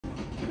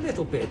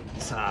little bit,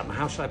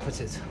 how should I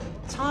put it,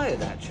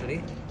 tired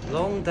actually.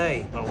 Long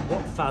day, well,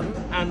 what fun.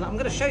 And I'm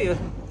going to show you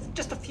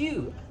just a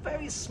few,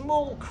 very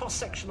small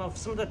cross-section of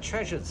some of the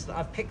treasures that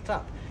I've picked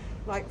up.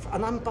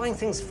 And I'm buying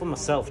things for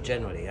myself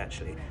generally,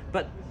 actually.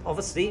 But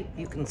obviously,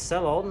 you can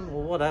sell on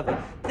or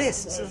whatever.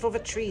 This is a little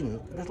vitrine,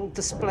 little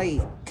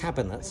display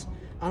cabinet.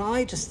 And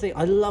I just think,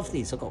 I love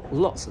these. I've got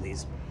lots of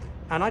these.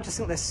 And I just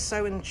think they're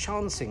so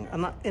enchanting.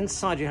 And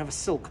inside you have a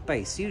silk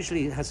base.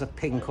 Usually it has a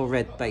pink or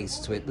red base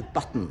to it with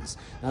buttons.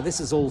 Now this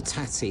is all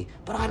tatty,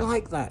 but I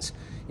like that.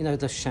 You know,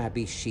 the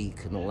shabby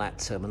chic and all that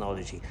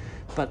terminology.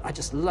 But I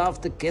just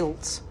love the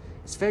gilt.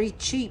 It's very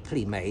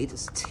cheaply made.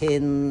 It's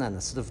tin and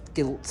a sort of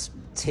gilt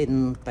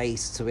tin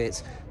base to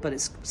it, but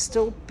it's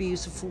still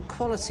beautiful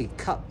quality.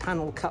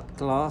 Panel cut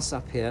glass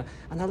up here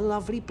and a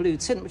lovely blue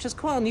tint, which is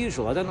quite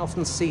unusual. I don't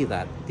often see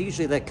that.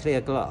 Usually they're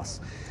clear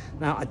glass.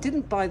 Now, I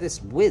didn't buy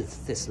this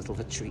with this little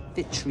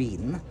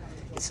vitrine.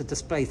 It's a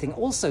display thing.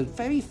 Also,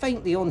 very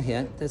faintly on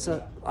here, there's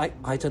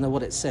I don't know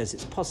what it says.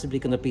 It's possibly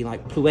going to be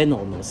like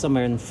Plouenon or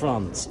somewhere in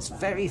France. It's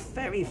very,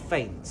 very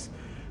faint,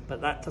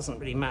 but that doesn't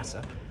really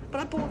matter. But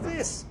I bought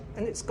this,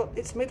 and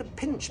it's made of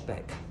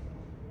pinchbeck.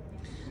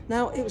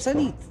 Now, it was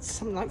only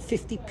something like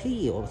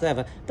 50p or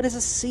whatever, but there's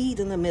a seed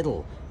in the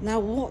middle. Now,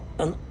 what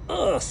on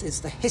earth is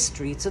the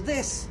history to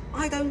this?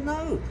 I don't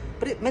know,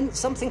 but it meant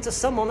something to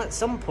someone at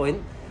some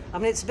point. I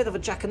mean, it's a bit of a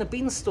jack and a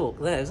beanstalk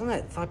there, isn't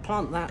it? If I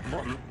plant that,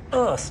 what on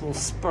earth will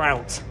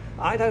sprout?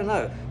 I don't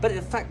know. But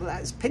the fact that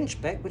that's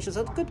pinchbeck, which is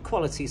a good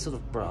quality sort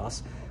of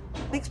brass,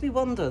 makes me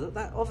wonder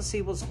that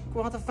obviously was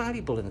rather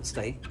valuable in its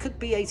day. Could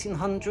be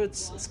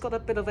 1800s. It's got a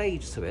bit of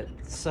age to it.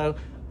 So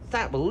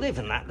that will live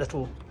in that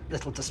little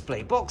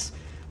display box.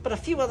 But a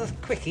few other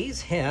quickies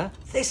here.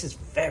 This is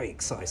very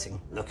exciting.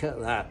 Look at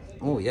that.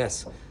 Oh,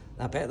 yes.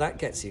 I bet that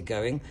gets you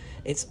going.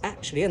 It's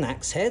actually an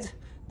axe head.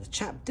 The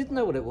chap didn't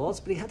know what it was,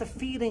 but he had a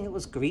feeling it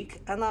was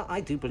Greek, and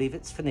I do believe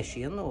it's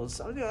Phoenician, or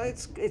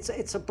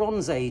it's a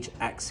Bronze Age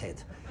axe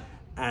head.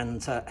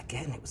 And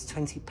again, it was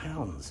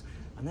 £20,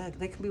 and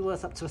they can be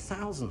worth up to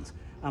 1,000.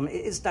 It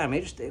is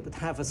damaged. It would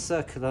have a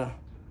circular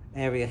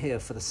area here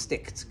for the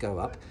stick to go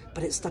up,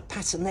 but it's the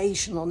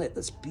patination on it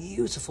that's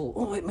beautiful.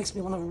 Oh, it makes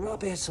me want to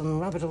rub it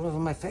all over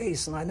my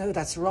face, and I know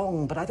that's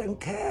wrong, but I don't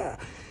care.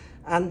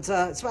 And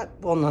it's about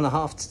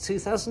 1,500 to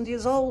 2,000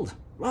 years old.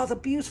 Rather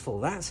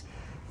beautiful, that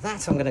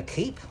I'm going to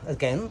keep.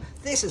 Again,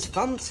 this is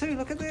fun too.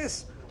 Look at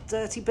this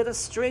dirty bit of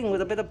string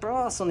with a bit of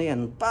brass on the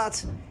end,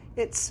 but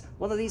it's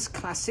one of these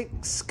classic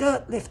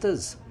skirt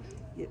lifters.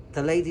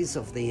 The ladies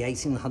of the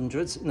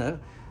 1800s, you know,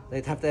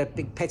 they'd have their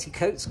big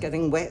petticoats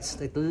getting wet.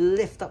 They'd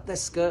lift up their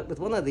skirt with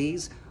one of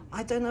these.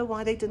 I don't know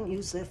why they didn't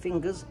use their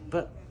fingers,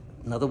 but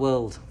another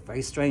world.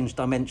 Very strange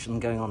dimension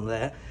going on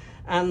there.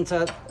 And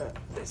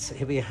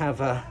here we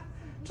have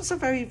just a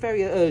very,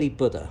 very early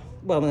Buddha.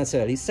 Well, when it's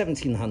early,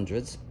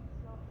 1700s.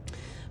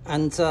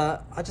 And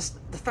the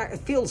fact it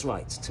feels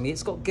right to me.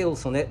 It's got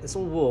gilt on it. It's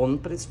all worn,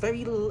 but it's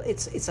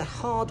it's a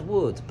hard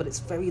wood, but it's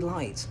very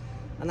light,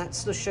 and that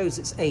sort of shows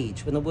its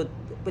age. When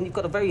you've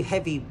got a very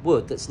heavy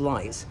wood that's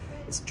light,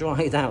 it's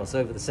dried out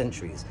over the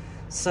centuries.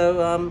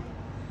 So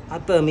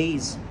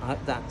Burmese,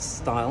 that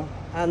style,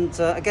 and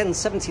again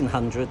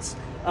 1700s.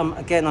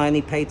 Again, I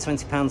only paid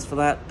 £20 for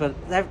that, but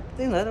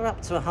they're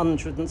up to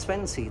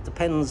 120.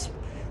 Depends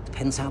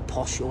how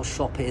posh your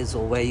shop is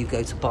or where you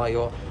go to buy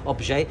your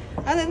objet.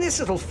 And then this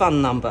little fun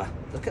number,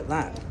 look at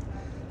that.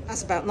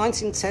 That's about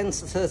 1910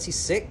 to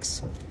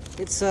 36.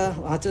 It's I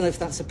don't know if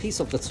that's a piece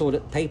of the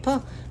toilet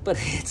paper, but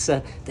it's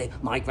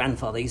my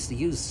grandfather used to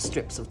use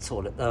strips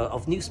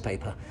of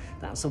newspaper.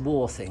 That's a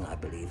war thing, I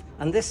believe.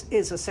 And this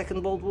is a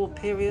Second World War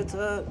period.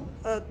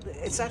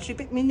 It's actually a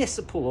bit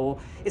municipal, or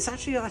it's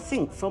actually, I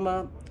think, from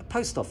a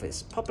post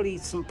office, probably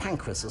St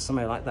Pancras or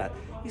somewhere like that.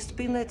 Used to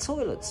be in their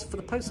toilets for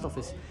the post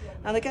office.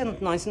 And again,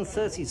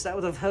 1930s, that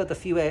would have heard a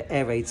few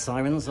air raid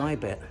sirens, I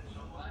bet.